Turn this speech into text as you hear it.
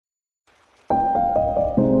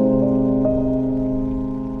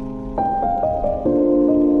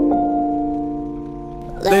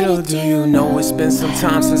Little do you know, it's been some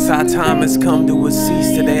time since our time has come to a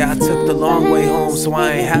cease. Today I took the long way home, so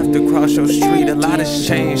I ain't have to cross your street. A lot has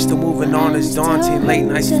changed, still moving on is daunting. Late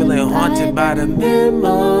nights feeling haunted by the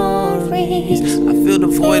memories. I feel the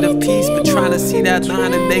void of peace, but trying to see that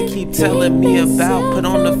line that they keep telling me about. Put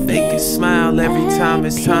on the fakest smile every time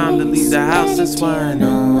it's time to leave the house. That's why I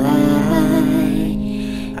know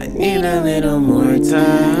I need a little more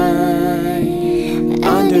time.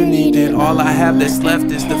 Underneath it, all I have that's left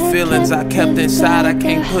is the feelings I kept inside. I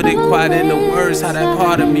can't put it quite into words how that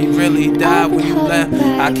part of me really died when you left.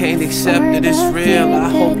 I can't accept that it's real. I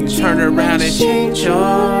hope you turn around and change your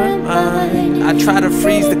mind. I try to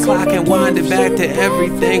freeze the clock and wind it back to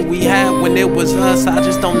everything we had when it was us. I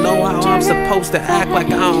just don't know how I'm supposed to act like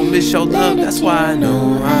I don't miss your love. That's why I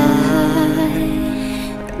know I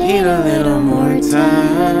need a little more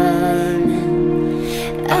time.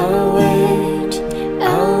 I'll wait,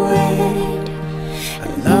 I'll wait. I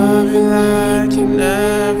love you like you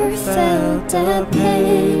never felt the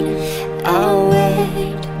pain. I'll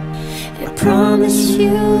wait. I promise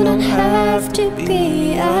you don't have to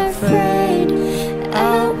be afraid.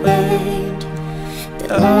 I'll wait. The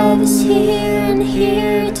love is here and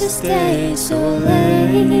here to stay. So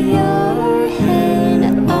lay your head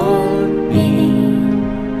on me.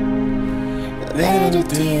 Little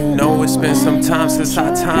do you know, it's been some time since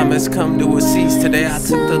our time has come to a cease. Today I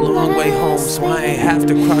took the long way home, so I ain't have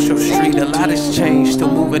to cross your street. A lot has changed, still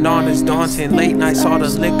moving on is daunting. Late nights, all the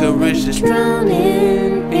liquor is just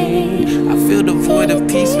drowning me. I feel the void of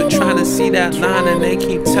peace, but trying to see that line and they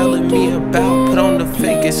keep telling me about. Put on the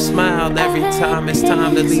fakest smile every time it's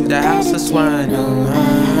time to leave the house. That's why I know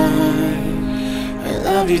I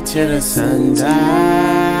love you till the sun dies.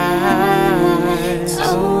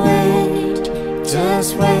 Oh wait,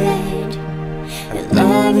 just wait. I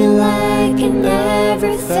love you like you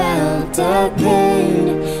never felt the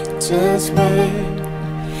pain. Just wait.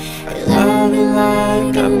 I love you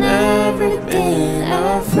like I've never been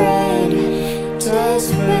afraid.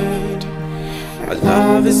 Just wait. Our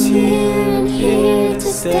love is here and here to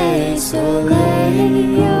stay. So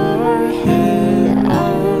lay your head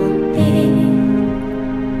on me.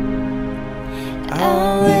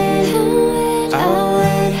 I'll wait, I'll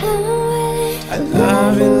wait. I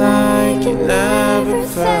love you like you never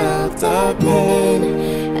felt the pain.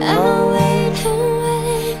 I'll wait,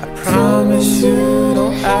 I promise you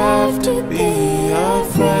don't have to be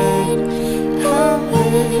afraid. I'll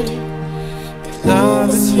wait. The love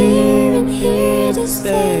is here and here to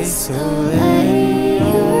stay. So lay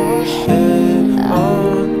your head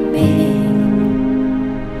on me.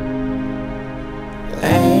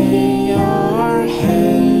 Lay your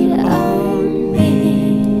head on me.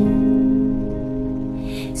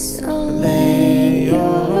 So lay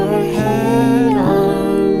your head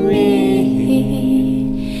on me.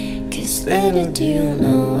 'Cause little do you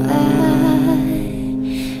know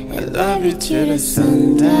I love you till the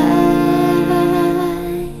sun dies.